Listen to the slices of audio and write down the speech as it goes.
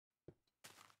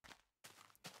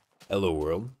Hello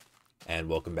world, and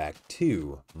welcome back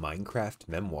to Minecraft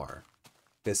Memoir.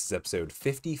 This is episode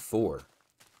 54.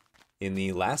 In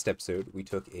the last episode, we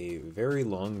took a very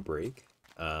long break,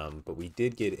 but we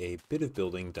did get a bit of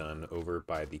building done over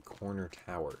by the corner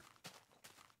tower.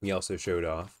 We also showed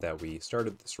off that we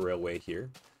started this railway here.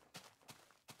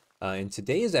 In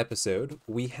today's episode,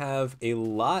 we have a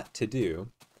lot to do.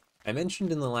 I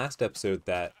mentioned in the last episode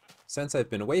that since I've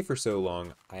been away for so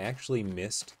long, I actually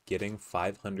missed getting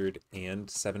 500 and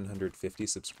 750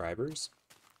 subscribers.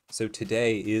 So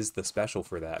today is the special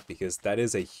for that because that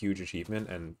is a huge achievement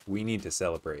and we need to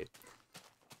celebrate.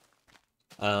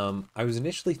 I was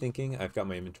initially thinking, I've got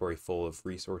my inventory full of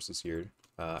resources here.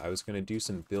 I was going to do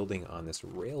some building on this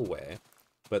railway,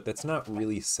 but that's not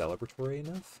really celebratory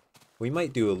enough. We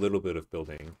might do a little bit of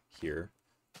building here.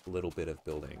 A little bit of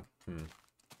building.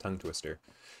 Tongue twister.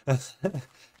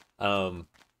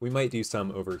 We might do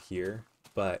some over here,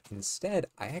 but instead,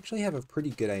 I actually have a pretty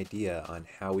good idea on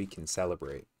how we can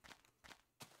celebrate.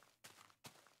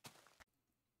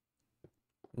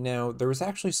 Now, there was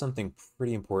actually something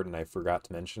pretty important I forgot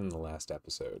to mention in the last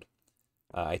episode.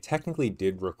 I technically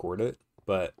did record it,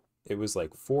 but it was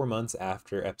like 4 months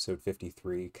after episode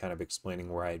 53, kind of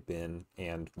explaining where I'd been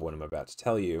and what I'm about to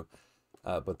tell you,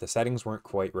 but the settings weren't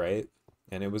quite right.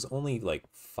 And it was only like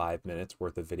 5 minutes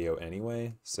worth of video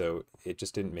anyway, so it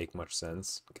just didn't make much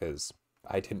sense because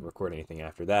I didn't record anything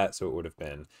after that, so it would have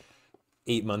been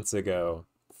 8 months ago,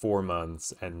 4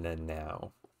 months, and then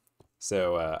now.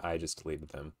 So I just deleted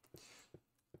them.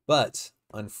 But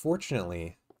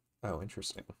unfortunately, oh,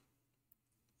 interesting.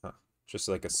 Huh. Just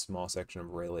like a small section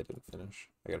of rail I didn't finish.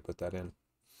 I gotta put that in.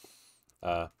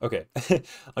 Okay.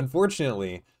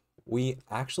 Unfortunately, we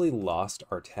actually lost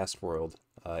our test world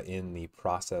in the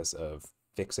process of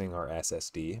fixing our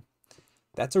SSD.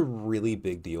 That's a really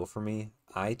big deal for me.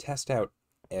 I test out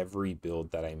every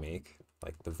build that I make,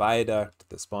 like the viaduct,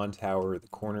 the spawn tower, the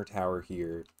corner tower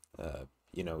here,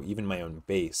 even my own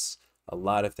base. A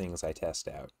lot of things I test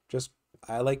out.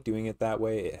 I like doing it that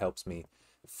way. It helps me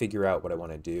figure out what I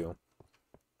want to do.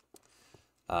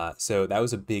 So that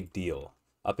was a big deal.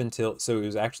 So it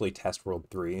was actually Test World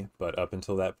 3, but up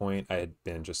until that point, I had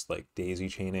been just like daisy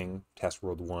chaining Test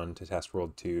World 1 to Test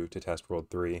World 2 to Test World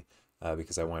 3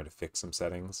 because I wanted to fix some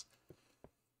settings.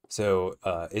 So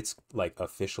it's like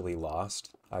officially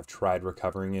lost. I've tried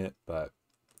recovering it, but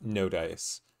no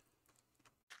dice.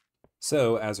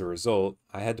 So as a result,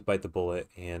 I had to bite the bullet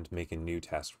and make a new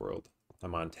Test World.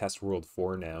 I'm on Test World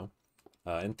 4 now,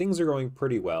 and things are going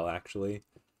pretty well actually.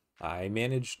 I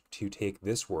managed to take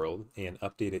this world and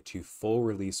update it to full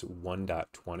release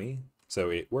 1.20,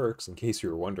 so it works in case you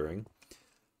were wondering.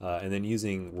 And then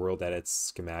using world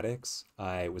edits schematics,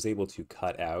 I was able to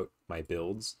cut out my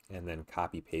builds and then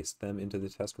copy paste them into the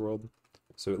test world.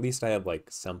 So at least I have like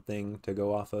something to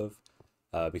go off of,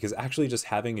 because actually just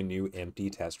having a new empty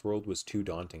test world was too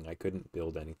daunting. I couldn't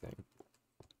build anything.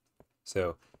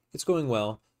 So it's going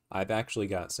well. I've actually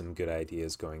got some good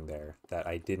ideas going there that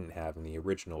I didn't have in the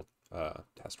original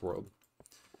test world.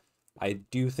 I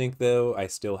do think though I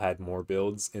still had more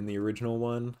builds in the original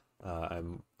one.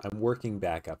 I'm working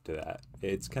back up to that.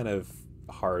 It's kind of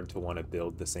hard to want to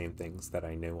build the same things that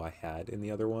I know I had in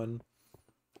the other one.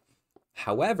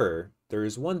 However, there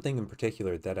is one thing in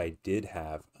particular that I did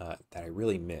have that I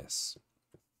really miss.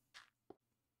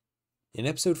 In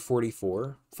episode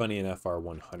 44, funny enough, our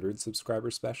 100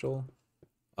 subscriber special,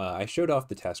 I showed off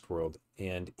the test world,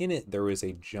 and in it there was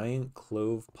a giant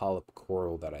clove polyp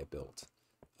coral that I built.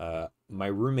 My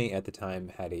roommate at the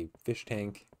time had a fish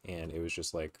tank, and it was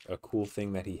just like a cool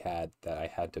thing that he had that I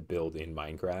had to build in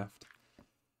Minecraft.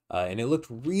 And it looked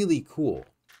really cool,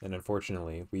 and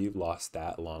unfortunately we lost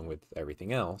that along with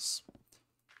everything else.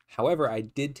 However, I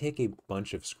did take a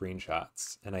bunch of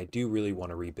screenshots, and I do really want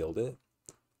to rebuild it.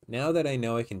 Now that I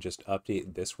know I can just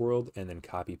update this world and then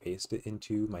copy paste it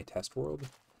into my test world,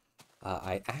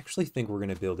 I actually think we're going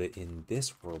to build it in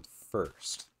this world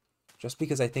first, just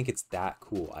because I think it's that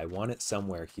cool. I want it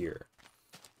somewhere here.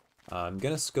 I'm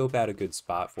going to scope out a good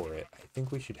spot for it. I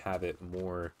think we should have it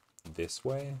more this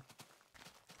way.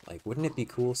 Like, wouldn't it be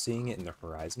cool seeing it in the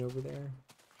horizon over there?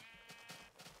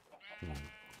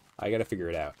 I got to figure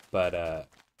it out, but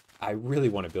I really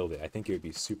want to build it. I think it would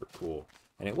be super cool.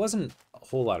 And it wasn't a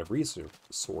whole lot of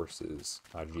resources.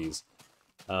 Oh, geez.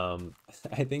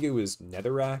 I think it was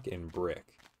netherrack and brick,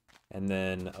 and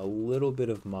then a little bit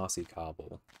of mossy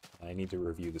cobble. I need to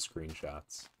review the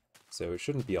screenshots, so it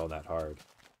shouldn't be all that hard.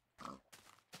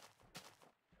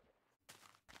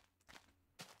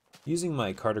 Using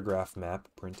my cartograph map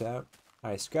printout,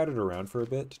 I scouted around for a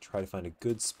bit to try to find a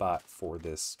good spot for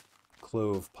this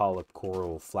clove polyp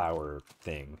coral flower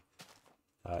thing.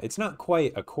 It's not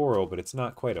quite a coral, but it's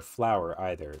not quite a flower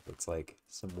either. It's like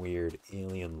some weird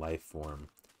alien life form.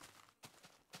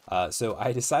 So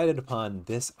I decided upon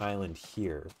this island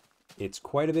here. It's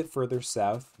quite a bit further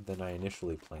south than I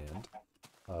initially planned.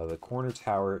 The corner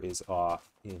tower is off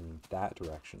in that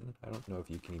direction. I don't know if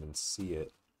you can even see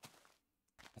it.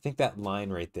 I think that line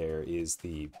right there is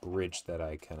the bridge that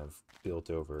I kind of built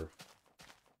over.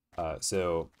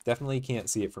 So definitely can't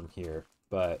see it from here,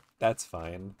 but that's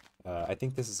fine. I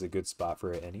think this is a good spot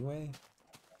for it anyway.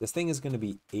 This thing is going to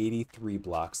be 83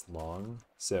 blocks long,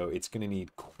 so it's going to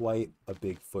need quite a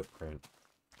big footprint.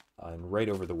 And right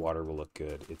over the water will look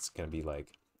good. It's going to be like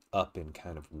up and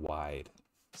kind of wide.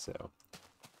 So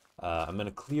I'm going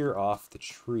to clear off the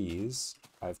trees.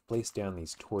 I've placed down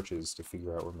these torches to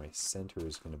figure out where my center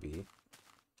is going to be.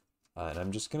 And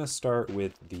I'm just going to start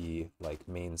with the like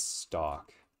main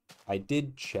stalk. I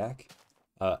did check.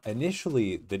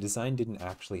 Initially, the design didn't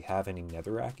actually have any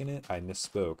netherrack in it. I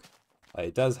misspoke.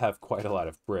 It does have quite a lot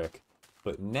of brick,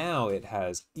 but now it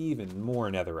has even more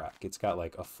netherrack. It's got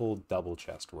like a full double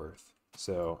chest worth.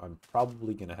 So I'm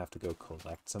probably going to have to go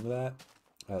collect some of that,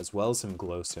 as well as some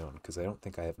glowstone, because I don't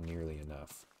think I have nearly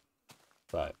enough.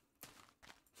 But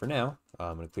for now,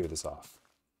 I'm going to clear this off.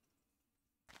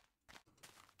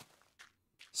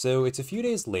 So it's a few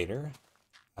days later.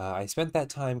 I spent that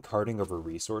time carting over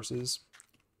resources.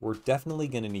 We're definitely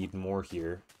going to need more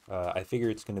here. I figure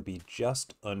it's going to be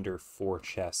just under 4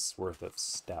 chests worth of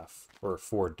stuff, or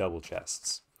 4 double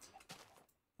chests.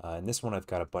 And this one I've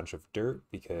got a bunch of dirt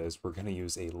because we're going to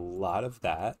use a lot of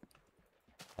that.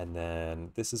 And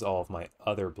then this is all of my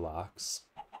other blocks.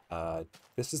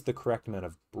 This is the correct amount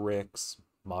of bricks,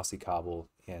 mossy cobble,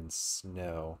 and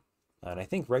snow. And I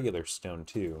think regular stone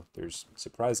too. There's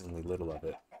surprisingly little of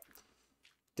it.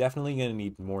 Definitely going to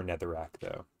need more netherrack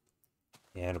though.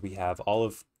 And we have all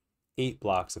of 8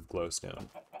 blocks of glowstone.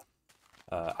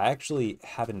 I actually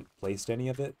haven't placed any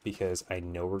of it because I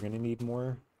know we're going to need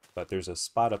more, but there's a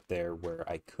spot up there where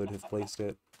I could have placed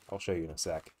it. I'll show you in a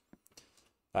sec.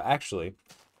 Actually,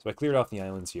 so I cleared off the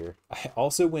islands here. I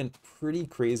also went pretty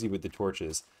crazy with the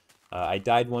torches. I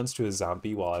died once to a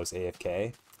zombie while I was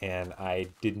AFK, and I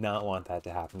did not want that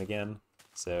to happen again.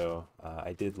 So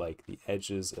I did like the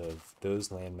edges of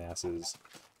those land masses,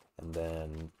 and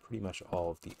then pretty much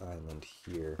all of the island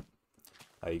here.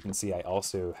 You can see I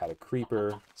also had a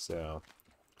creeper, so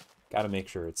gotta make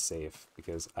sure it's safe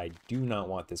because I do not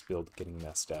want this build getting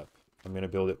messed up. I'm gonna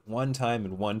build it one time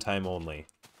and one time only.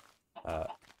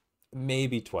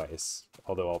 Maybe twice,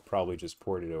 although I'll probably just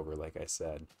port it over like I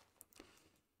said.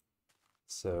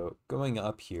 So going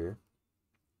up here,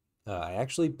 I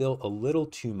actually built a little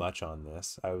too much on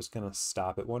this. I was gonna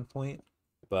stop at one point,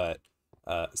 but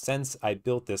since I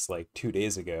built this like 2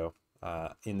 days ago,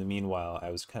 in the meanwhile, I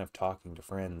was kind of talking to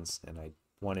friends and I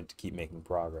wanted to keep making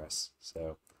progress.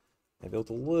 So I built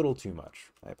a little too much.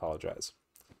 I apologize.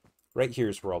 Right here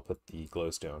is where I'll put the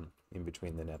glowstone in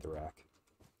between the netherrack.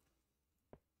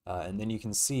 And then you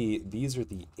can see these are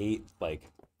the 8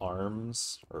 like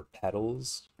arms or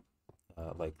petals,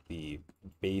 like the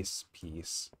base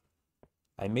piece.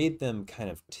 I made them kind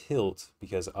of tilt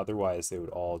because otherwise they would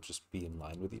all just be in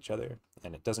line with each other,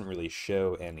 and it doesn't really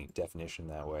show any definition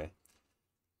that way.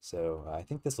 So I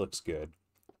think this looks good.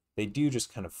 They do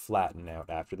just kind of flatten out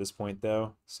after this point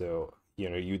though, so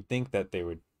you'd think that they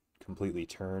would completely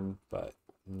turn, but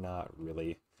not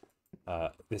really.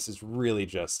 This is really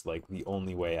just like the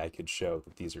only way I could show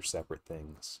that these are separate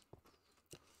things.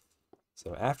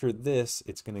 So after this,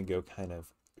 it's going to go kind of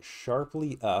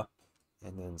sharply up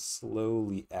and then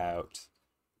slowly out,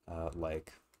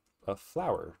 like a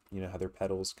flower. You know how their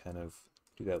petals kind of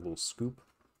do that little scoop?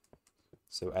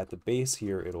 So at the base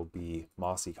here, it'll be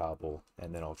mossy cobble,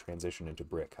 and then I'll transition into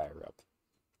brick higher up.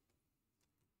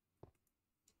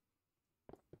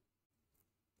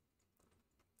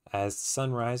 As the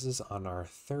sun rises on our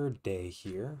 3rd day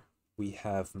here, we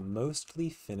have mostly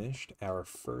finished our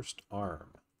first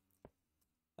arm.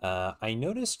 I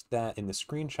noticed that in the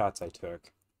screenshots I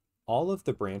took, all of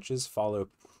the branches follow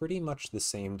pretty much the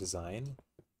same design.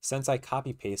 Since I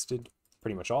copy-pasted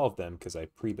pretty much all of them because I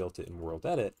pre-built it in World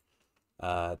Edit,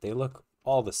 they look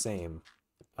all the same.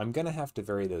 I'm going to have to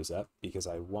vary those up because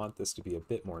I want this to be a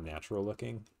bit more natural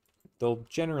looking. They'll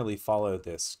generally follow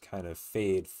this kind of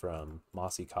fade from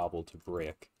mossy cobble to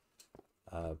brick,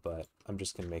 but I'm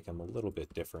just going to make them a little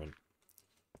bit different.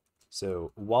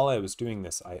 So while I was doing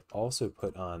this, I also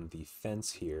put on the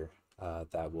fence here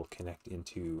that will connect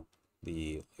into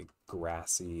the like,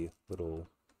 grassy little,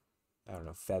 I don't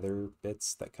know, feather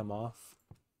bits that come off.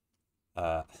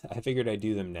 I figured I'd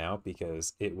do them now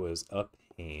because it was a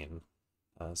pain.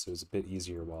 So it was a bit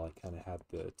easier while I kind of had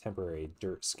the temporary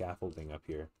dirt scaffolding up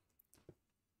here.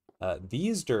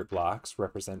 These dirt blocks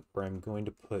represent where I'm going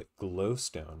to put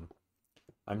glowstone.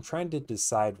 I'm trying to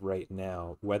decide right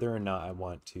now whether or not I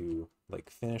want to like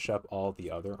finish up all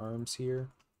the other arms here,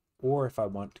 or if I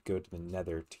want to go to the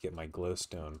nether to get my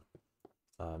glowstone.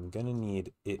 I'm gonna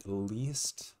need at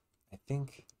least, I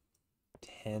think,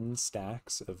 10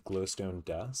 stacks of glowstone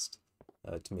dust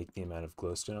to make the amount of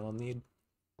glowstone I'll need.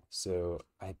 So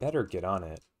I better get on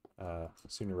it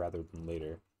sooner rather than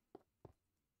later.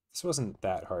 This wasn't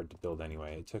that hard to build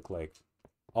anyway. It took like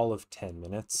all of 10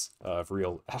 minutes of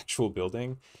real actual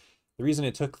building. The reason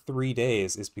it took 3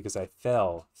 days is because I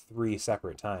fell 3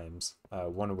 separate times,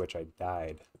 one of which I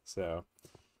died. So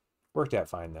worked out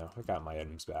fine though. I got my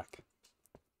items back.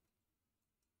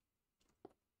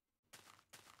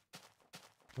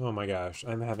 Oh my gosh,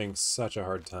 I'm having such a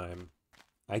hard time.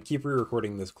 I keep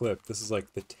re-recording this clip. This is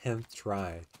like the 10th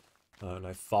try. And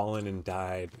I've fallen and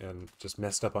died and just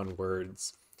messed up on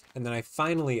words. And then I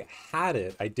finally had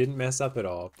it. I didn't mess up at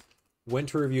all. Went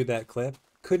to review that clip.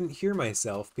 Couldn't hear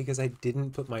myself because I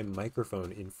didn't put my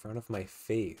microphone in front of my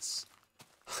face.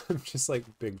 I'm just like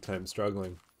big time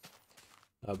struggling.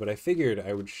 But I figured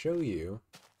I would show you.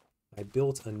 I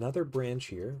built another branch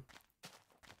here.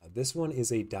 This one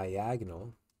is a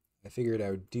diagonal. I figured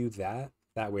I would do that.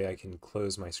 That way I can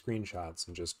close my screenshots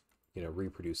and just,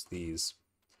 reproduce these.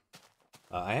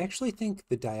 I actually think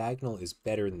the diagonal is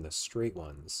better than the straight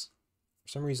ones. For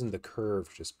some reason, the curve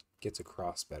just gets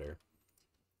across better.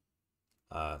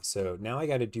 So now I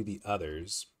got to do the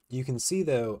others. You can see,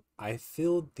 though, I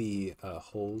filled the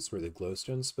holes where the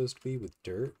glowstone is supposed to be with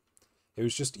dirt. It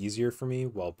was just easier for me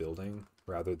while building,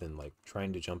 rather than like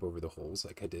trying to jump over the holes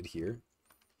like I did here.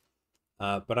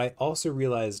 But I also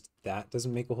realized that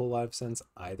doesn't make a whole lot of sense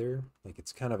either. Like,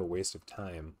 it's kind of a waste of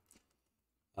time.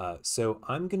 So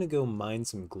I'm going to go mine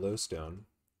some glowstone.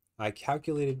 I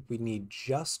calculated we need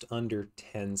just under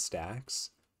 10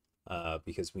 stacks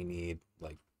because we need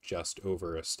like just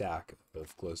over a stack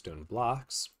of glowstone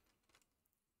blocks.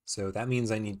 So that means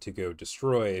I need to go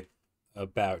destroy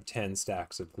about 10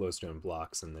 stacks of glowstone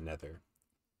blocks in the nether.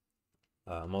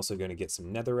 I'm also going to get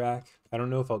some netherrack. I don't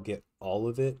know if I'll get all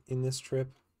of it in this trip,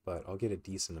 but I'll get a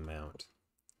decent amount.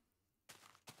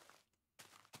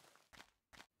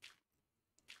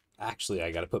 Actually,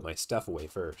 I gotta put my stuff away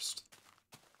first.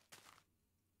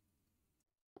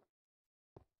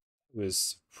 It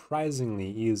was surprisingly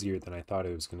easier than I thought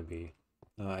it was going to be.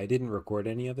 I didn't record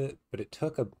any of it, but it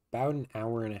took about an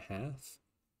hour and a half,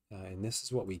 and this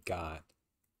is what we got.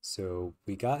 So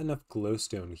we got enough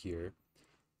glowstone here.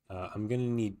 I'm going to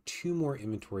need 2 more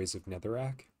inventories of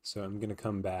netherrack, so I'm going to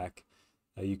come back.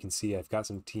 You can see I've got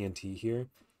some TNT here,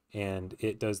 and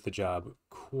it does the job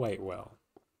quite well.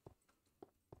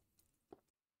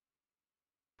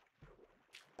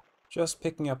 Just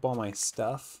picking up all my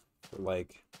stuff for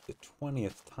like the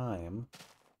 20th time.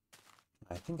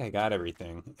 I think I got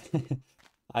everything.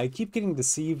 I keep getting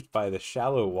deceived by the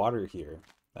shallow water here.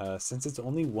 Since it's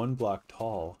only 1 block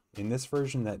tall, in this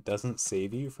version that doesn't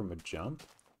save you from a jump.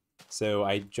 So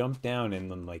I jump down and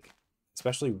then, like,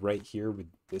 especially right here with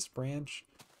this branch,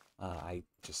 I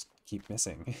just keep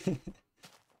missing.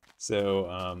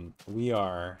 So we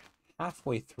are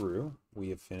halfway through. We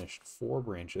have finished 4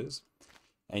 branches.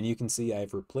 And you can see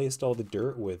I've replaced all the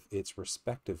dirt with its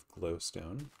respective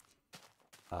glowstone.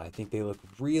 I think they look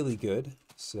really good.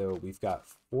 So we've got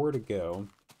 4 to go.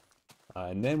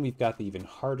 And then we've got the even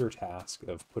harder task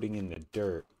of putting in the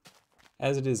dirt.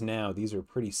 As it is now, these are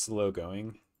pretty slow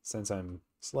going, since I'm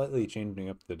slightly changing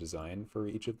up the design for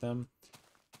each of them.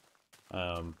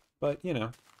 But,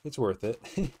 it's worth it.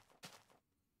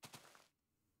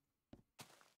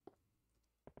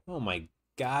 Oh my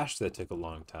gosh, that took a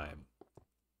long time.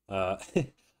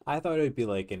 I thought it would be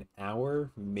like an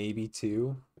hour, maybe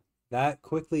 2. That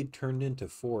quickly turned into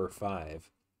 4 or 5.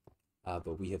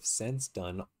 But we have since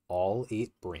done all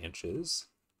 8 branches,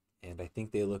 and I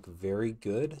think they look very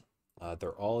good.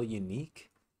 They're all unique,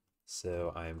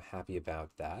 so I'm happy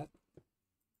about that.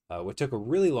 What took a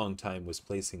really long time was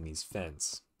placing these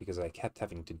fence, because I kept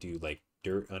having to do like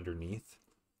dirt underneath.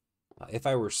 If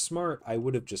I were smart, I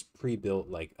would have just pre-built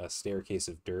like a staircase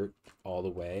of dirt all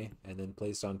the way and then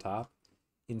placed on top.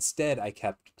 Instead, I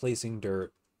kept placing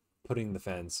dirt, putting the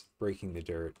fence, breaking the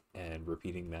dirt, and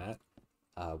repeating that,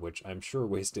 which I'm sure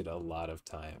wasted a lot of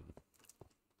time.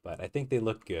 But I think they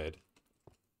look good.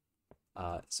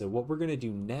 So what we're going to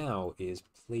do now is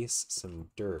place some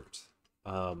dirt.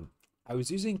 I was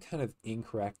using kind of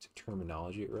incorrect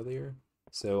terminology earlier,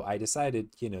 so I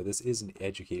decided, this is an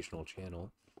educational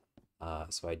channel.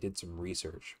 So I did some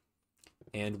research.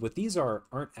 And what these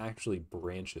aren't actually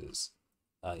branches.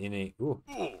 In a... Ooh,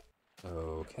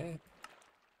 okay.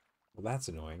 Well, that's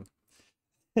annoying.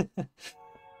 Yeah.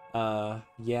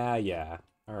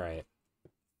 All right.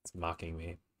 It's mocking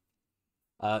me.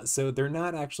 So they're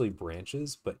not actually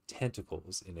branches, but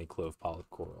tentacles in a clove polyp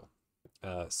coral.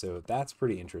 So that's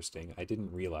pretty interesting. I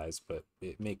didn't realize, but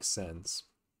it makes sense.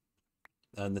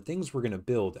 And the things we're going to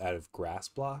build out of grass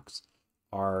blocks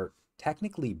are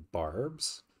technically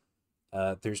barbs.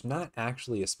 There's not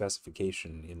actually a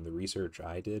specification in the research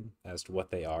I did as to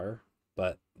what they are,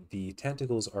 but the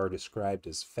tentacles are described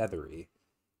as feathery,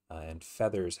 and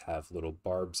feathers have little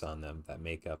barbs on them that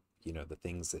make up, the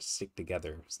things that stick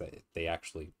together so that they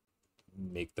actually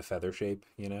make the feather shape,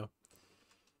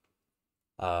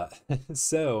 Uh,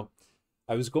 so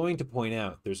I was going to point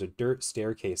out there's a dirt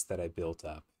staircase that I built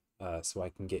up so I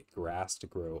can get grass to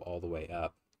grow all the way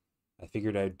up. I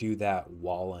figured I'd do that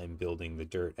while I'm building the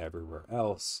dirt everywhere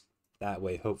else. That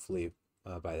way, hopefully,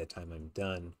 by the time I'm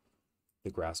done, the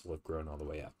grass will have grown all the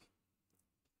way up.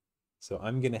 So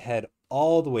I'm going to head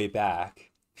all the way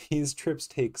back. These trips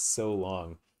take so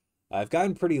long. I've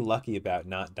gotten pretty lucky about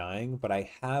not dying, but I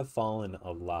have fallen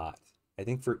a lot. I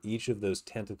think for each of those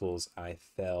tentacles, I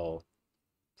fell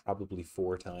probably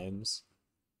 4 times.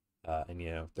 And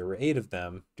there were 8 of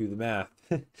them. Do the math.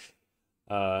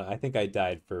 I think I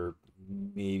died for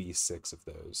maybe 6 of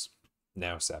those.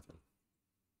 Now 7.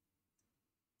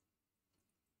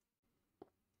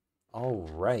 All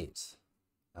right.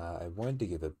 I wanted to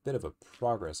give a bit of a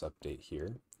progress update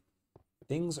here.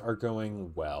 Things are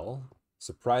going well.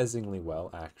 Surprisingly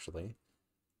well, actually.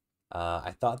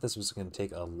 I thought this was going to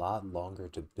take a lot longer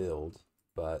to build,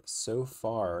 but so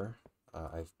far,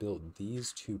 I've built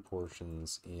these 2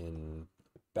 portions in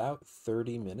about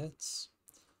 30 minutes.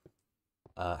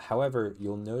 However,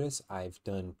 you'll notice I've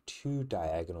done 2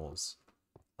 diagonals.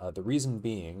 The reason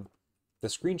being, the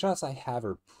screenshots I have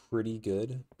are pretty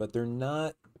good, but they're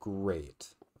not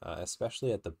great,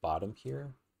 especially at the bottom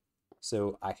here.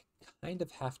 So I kind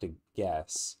of have to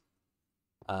guess.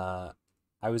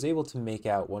 I was able to make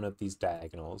out one of these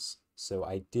diagonals, so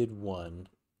I did one,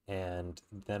 and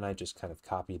then I just kind of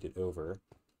copied it over.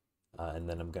 And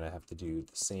then I'm going to have to do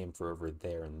the same for over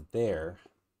there and there.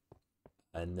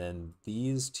 And then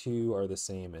these 2 are the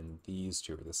same, and these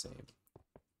 2 are the same.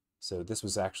 So this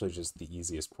was actually just the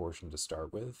easiest portion to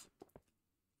start with.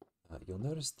 You'll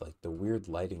notice like the weird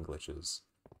lighting glitches.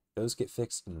 Those get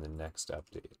fixed in the next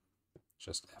update.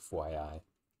 Just FYI.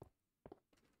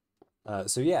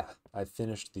 So yeah, I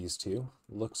finished these 2.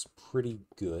 Looks pretty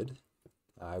good.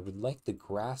 I would like the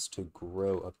grass to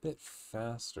grow a bit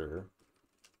faster.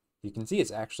 You can see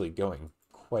it's actually going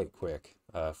quite quick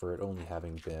for it only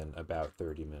having been about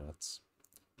 30 minutes.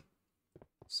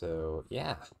 So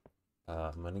yeah,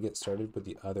 I'm going to get started with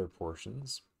the other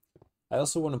portions. I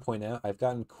also want to point out I've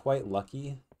gotten quite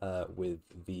lucky with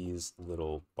these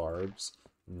little barbs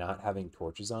not having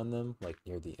torches on them, like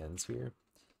near the ends here.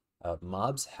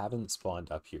 Mobs haven't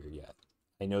spawned up here yet.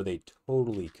 I know they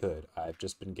totally could. I've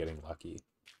just been getting lucky.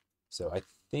 So I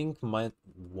think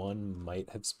one might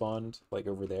have spawned like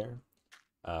over there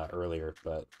earlier,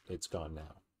 but it's gone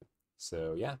now.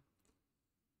 So yeah.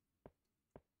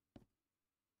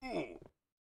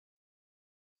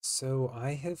 So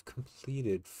I have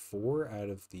completed 4 out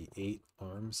of the 8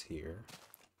 arms here.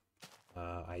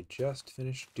 I just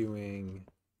finished doing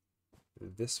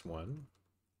this one.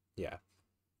 Yeah.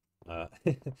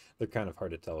 They're kind of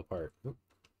hard to tell apart.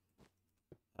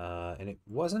 And it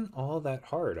wasn't all that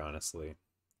hard, honestly.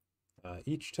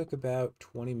 Each took about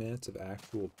 20 minutes of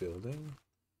actual building.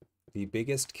 The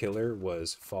biggest killer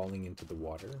was falling into the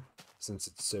water. Since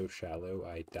it's so shallow,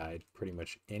 I died pretty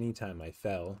much any time I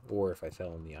fell, or if I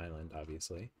fell on the island,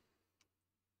 obviously.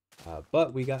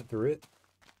 But we got through it.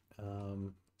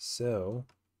 So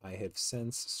I have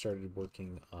since started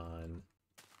working on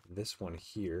this one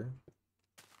here.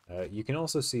 You can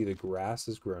also see the grass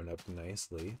has grown up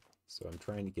nicely, so I'm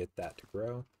trying to get that to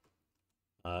grow.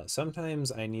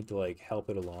 Sometimes I need to like help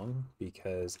it along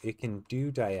because it can do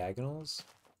diagonals,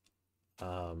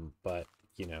 but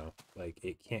like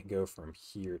it can't go from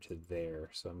here to there,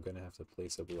 so I'm gonna have to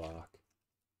place a block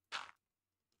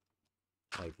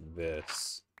like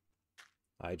this.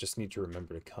 I just need to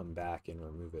remember to come back and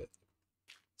remove it.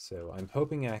 So I'm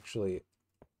hoping actually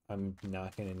I'm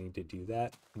not gonna need to do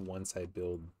that once I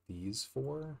build these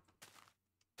 4.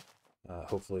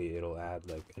 Hopefully it'll add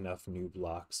like enough new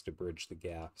blocks to bridge the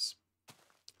gaps.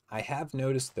 I have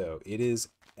noticed though, it is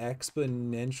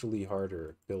exponentially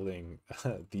harder building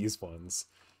these ones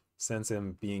since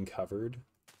I'm being covered.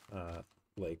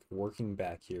 Like working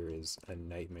back here is a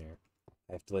nightmare.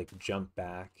 I have to like jump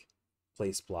back,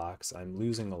 place blocks. I'm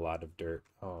losing a lot of dirt.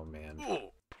 Oh man.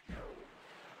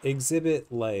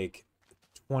 Exhibit like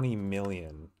 20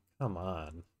 million. Come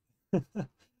on.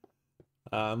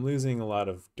 I'm losing a lot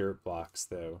of dirt blocks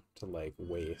though to like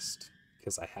waste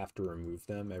because I have to remove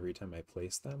them every time I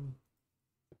place them.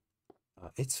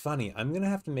 It's funny. I'm gonna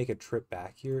have to make a trip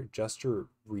back here just to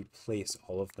replace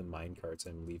all of the minecarts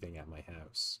I'm leaving at my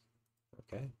house.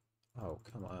 Okay. Oh,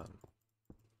 come on.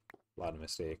 A lot of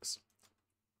mistakes.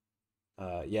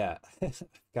 Yeah. I've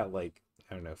got like,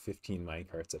 I don't know, 15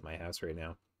 minecarts at my house right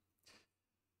now.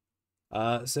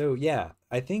 So yeah,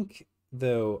 I think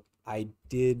though I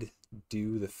did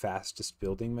do the fastest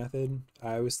building method.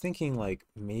 I was thinking like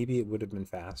maybe it would have been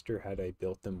faster had I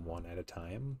built them one at a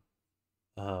time.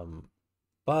 Um,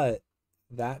 but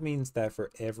that means that for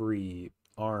every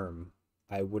arm,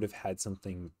 I would have had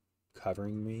something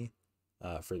covering me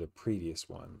for the previous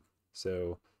one.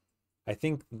 So I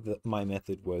think that my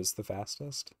method was the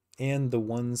fastest. And the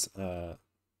ones, the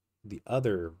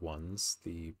other ones,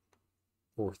 the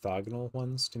orthogonal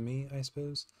ones to me, I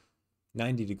suppose,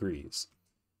 90 degrees.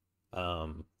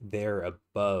 They're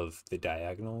above the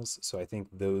diagonals, so I think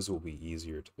those will be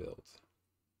easier to build.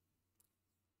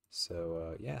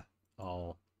 So yeah,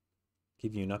 I'll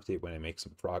give you an update when I make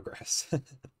some progress.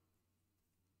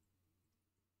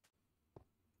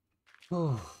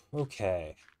 Oh,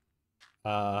 okay.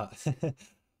 Uh,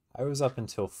 I was up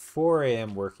until 4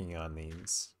 a.m. working on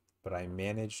these, but I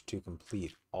managed to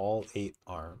complete all 8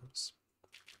 arms.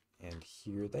 And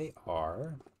here they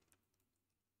are.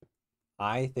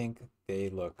 I think they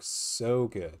look so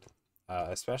good,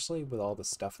 especially with all the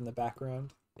stuff in the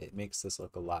background. It makes this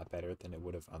look a lot better than it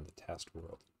would have on the test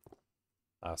world.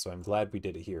 So I'm glad we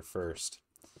did it here first.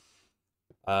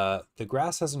 The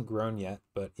grass hasn't grown yet,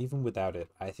 but even without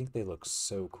it, I think they look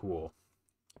so cool.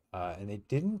 And they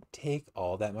didn't take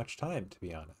all that much time, to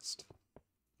be honest.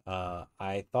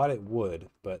 I thought it would,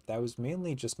 but that was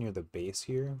mainly just near the base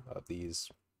here of these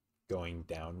going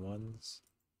down ones.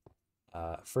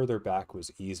 Further back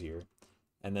was easier.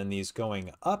 And then these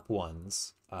going up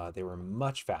ones, they were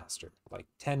much faster, like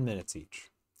 10 minutes each.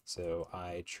 So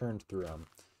I churned through them.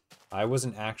 I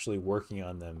wasn't actually working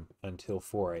on them until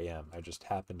 4 a.m. I just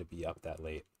happened to be up that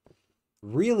late.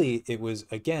 Really, it was,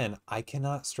 again, I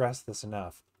cannot stress this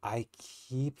enough. I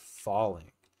keep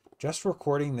falling. Just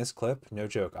recording this clip, no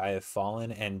joke, I have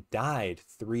fallen and died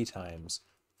 3 times.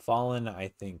 Fallen, I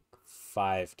think,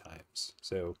 5 times.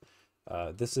 So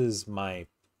this is my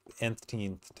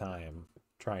nth time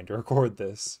trying to record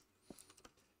this.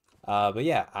 But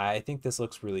yeah, I think this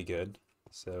looks really good.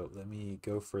 So let me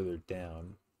go further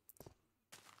down.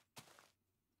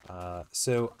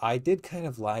 So I did kind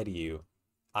of lie to you.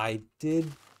 I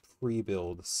did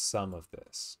pre-build some of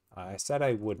this. I said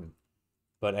I wouldn't,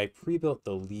 but I pre-built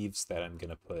the leaves that I'm going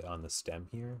to put on the stem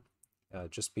here,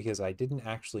 just because I didn't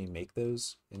actually make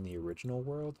those in the original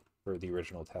world, or the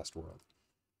original test world.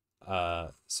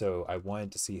 So I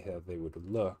wanted to see how they would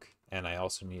look, and I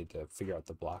also needed to figure out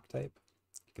the block type.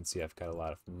 You can see I've got a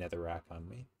lot of netherrack on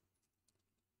me.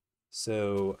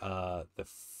 So the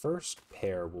first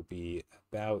pair will be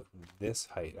about this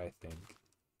height, I think.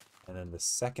 And then the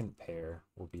second pair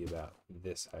will be about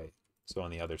this height. So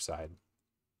on the other side.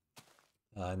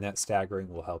 And that staggering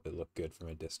will help it look good from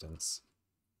a distance.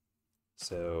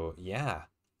 So yeah.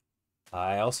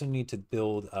 I also need to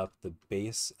build up the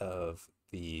base of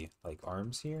the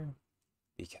arms here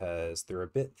because they're a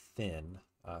bit thin.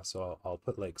 So I'll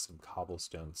put like some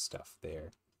cobblestone stuff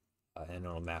there. And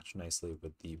it'll match nicely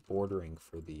with the bordering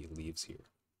for the leaves here.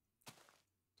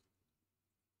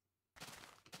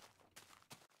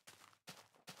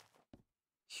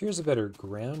 Here's a better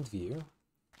ground view.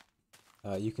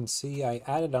 You can see I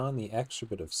added on the extra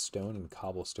bit of stone and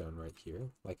cobblestone right here,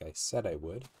 like I said I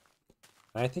would.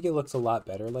 And I think it looks a lot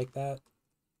better like that.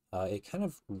 It kind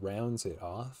of rounds it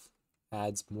off,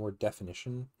 adds more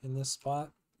definition in this spot.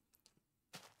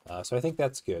 So I think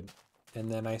that's good.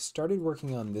 And then I started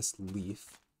working on this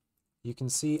leaf. You can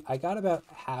see I got about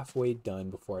halfway done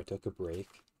before I took a break.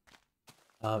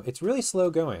 It's really slow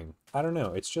going. I don't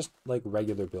know. It's just like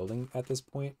regular building at this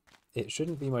point. It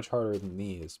shouldn't be much harder than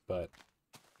these, but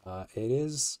it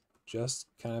is just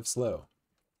kind of slow.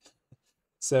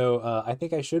 So I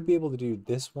think I should be able to do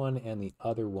this one and the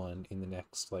other one in the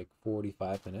next like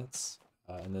 45 minutes.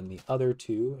 And then the other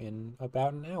 2 in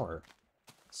about an hour.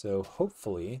 So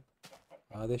hopefully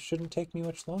this shouldn't take me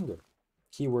much longer.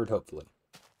 Keyword hopefully.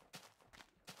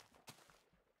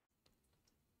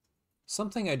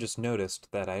 Something I just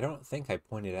noticed that I don't think I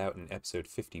pointed out in episode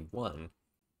 51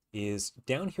 is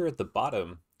down here at the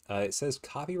bottom, it says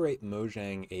copyright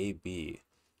Mojang AB.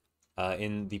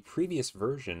 In the previous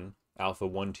version, Alpha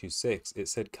 126, it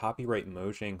said copyright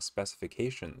Mojang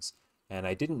specifications, and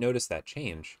I didn't notice that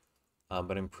change.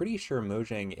 But I'm pretty sure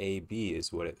Mojang AB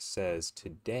is what it says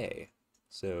today.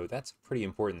 So that's a pretty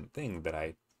important thing that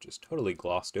I just totally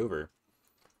glossed over.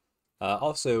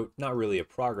 Also, not really a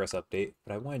progress update,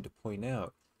 but I wanted to point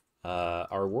out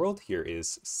our world here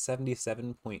is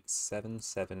 77.77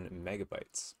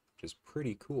 megabytes, which is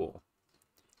pretty cool.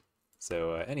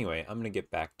 So anyway, I'm going to get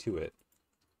back to it.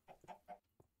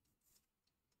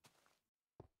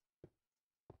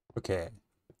 Okay,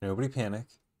 nobody panic,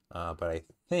 but I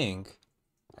think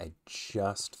I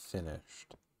just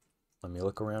finished. Let me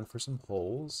look around for some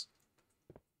holes.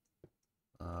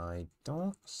 I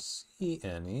don't see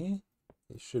any.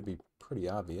 They should be pretty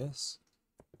obvious.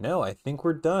 No, I think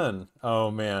we're done. Oh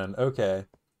man, okay.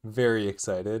 Very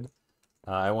excited.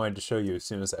 I wanted to show you as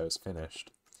soon as I was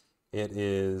finished. It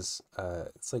is,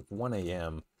 it's like 1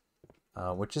 a.m.,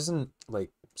 which isn't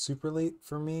like super late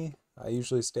for me. I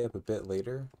usually stay up a bit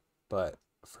later, but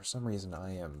for some reason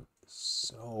I am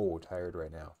so tired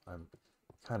right now. I'm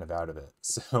kind of out of it.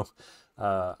 So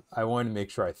I wanted to make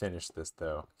sure I finished this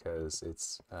though, because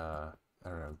it's, I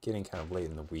don't know, getting kind of late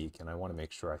in the week, and I want to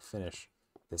make sure I finish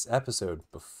this episode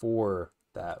before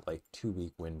that like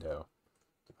 2-week window.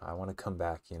 I want to come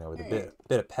back, you know, with a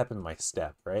bit of pep in my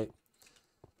step, right?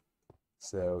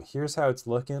 So here's how it's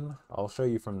looking. I'll show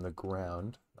you from the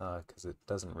ground because it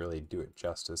doesn't really do it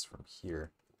justice from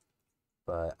here.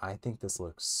 But I think this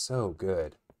looks so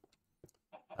good.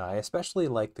 I especially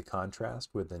like the contrast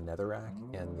with the netherrack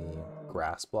and the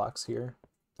grass blocks here,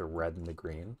 the red and the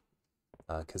green,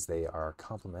 because they are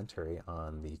complementary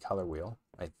on the color wheel.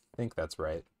 I think that's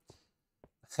right.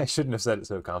 I shouldn't have said it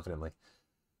so confidently.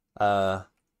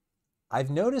 I've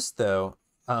noticed though,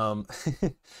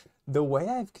 the way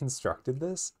I've constructed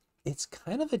this, it's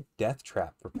kind of a death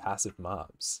trap for passive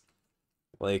mobs.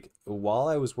 Like, while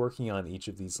I was working on each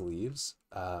of these leaves,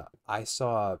 I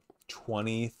saw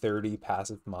 20, 30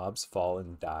 passive mobs fall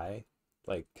and die,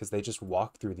 like, because they just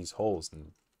walk through these holes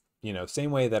and, you know,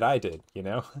 same way that I did, you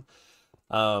know?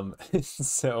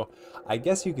 So I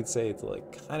guess you could say it's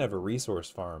like kind of a resource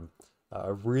farm,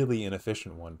 a really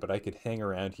inefficient one, but I could hang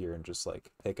around here and just like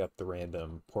pick up the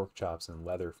random pork chops and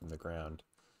leather from the ground.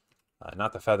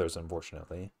 Not the feathers,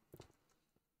 unfortunately.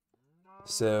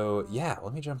 So yeah,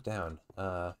 let me jump down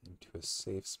into a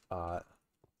safe spot.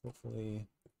 Hopefully,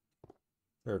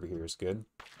 wherever here is good.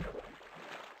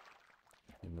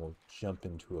 And we'll jump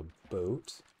into a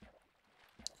boat.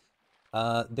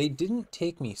 They didn't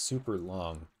take me super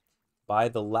long. By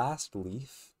the last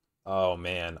leaf, oh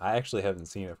man, I actually haven't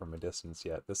seen it from a distance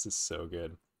yet. This is so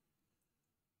good.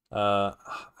 I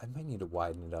might need to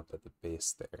widen it up at the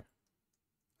base there.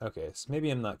 Okay, so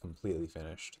maybe I'm not completely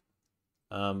finished.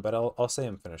 But I'll say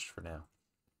I'm finished for now.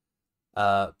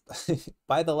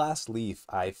 By the last leaf,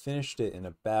 I finished it in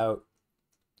about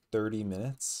 30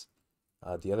 minutes.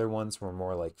 The other ones were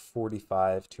more like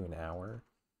 45 to an hour.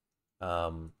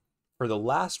 For the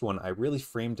last one, I really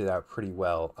framed it out pretty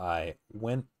well. I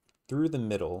went through the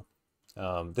middle.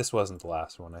 This wasn't the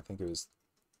last one. I think it was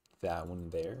that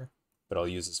one there, but I'll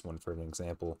use this one for an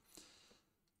example.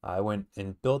 I went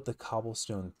and built the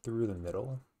cobblestone through the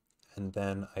middle, and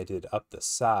then I did up the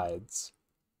sides.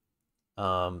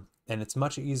 And it's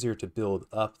much easier to build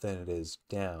up than it is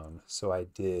down. So I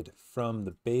did from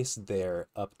the base there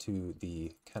up to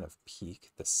the kind of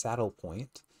peak, the saddle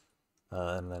point,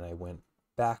 and then I went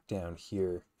back down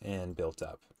here and built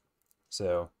up.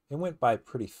 So it went by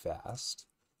pretty fast.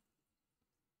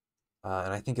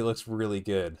 And I think it looks really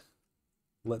good.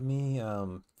 Let me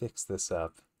fix this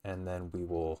up, and then we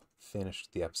will finish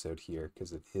the episode here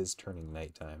because it is turning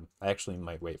nighttime. I actually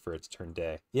might wait for it to turn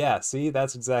day. Yeah, see,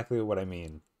 that's exactly what I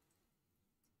mean.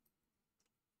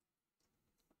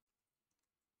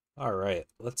 All right,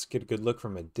 let's get a good look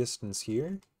from a distance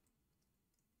here.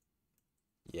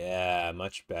 Yeah,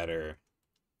 much better.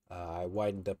 I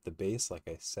widened up the base like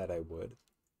I said I would.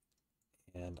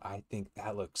 And I think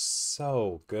that looks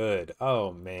so good.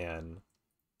 Oh man.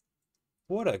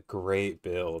 What a great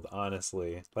build,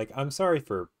 honestly. Like, I'm sorry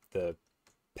for the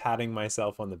patting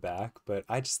myself on the back, but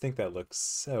I just think that looks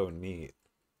so neat.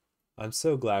 I'm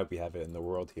so glad we have it in the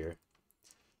world here.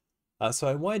 So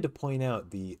I wanted to point out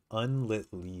the unlit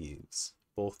leaves,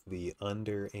 both the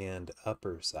under and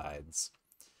upper sides.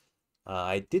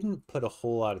 I didn't put a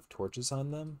whole lot of torches on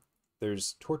them.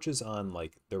 There's torches on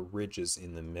like the ridges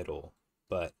in the middle,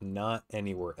 but not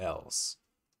anywhere else.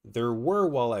 There were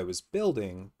while I was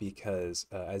building because,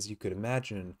 as you could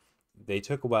imagine, they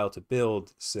took a while to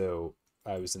build, so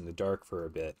I was in the dark for a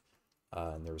bit,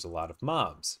 and there was a lot of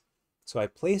mobs. So I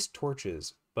placed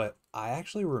torches but I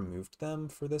actually removed them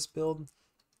for this build.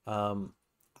 Um,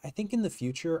 I think in the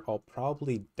future I'll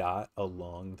probably dot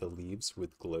along the leaves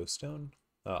with glowstone.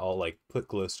 I'll like put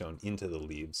glowstone into the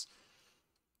leaves,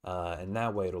 and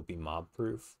that way it'll be mob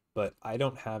proof. But I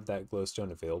don't have that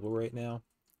glowstone available right now.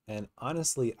 And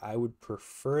honestly, I would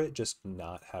prefer it just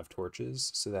not have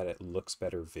torches so that it looks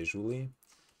better visually.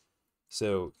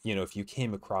 So, you know, if you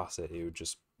came across it, it would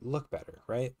just look better,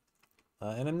 right?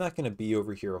 And I'm not going to be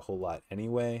over here a whole lot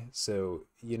anyway. So,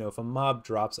 you know, if a mob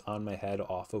drops on my head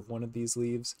off of one of these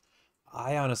leaves,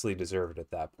 I honestly deserve it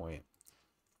at that point.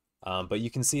 But you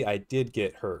can see I did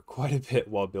get hurt quite a bit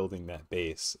while building that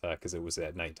base because it was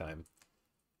at nighttime.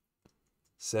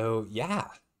 So, yeah,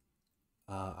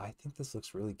 I think this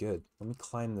looks really good. Let me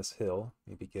climb this hill,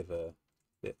 maybe give a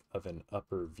bit of an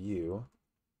upper view.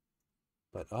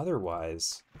 But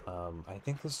otherwise, I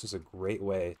think this is a great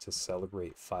way to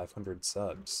celebrate 500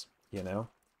 subs, you know?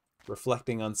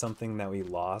 Reflecting on something that we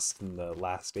lost in the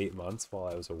last 8 months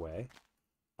while I was away,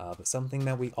 but something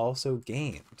that we also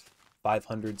gained.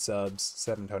 500 subs,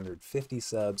 750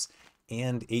 subs,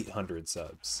 and 800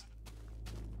 subs.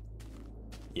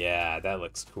 Yeah, that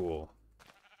looks cool.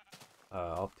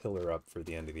 I'll pillar up for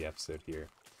the end of the episode here.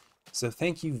 So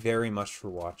thank you very much for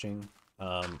watching.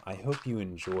 I hope you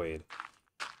enjoyed.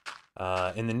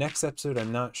 In the next episode,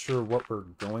 I'm not sure what we're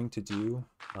going to do.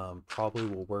 Probably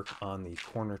we'll work on the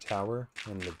corner tower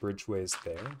and the bridgeways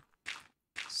there.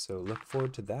 So look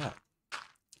forward to that.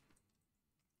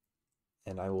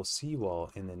 And I will see you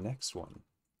all in the next one.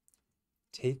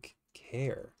 Take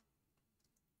care.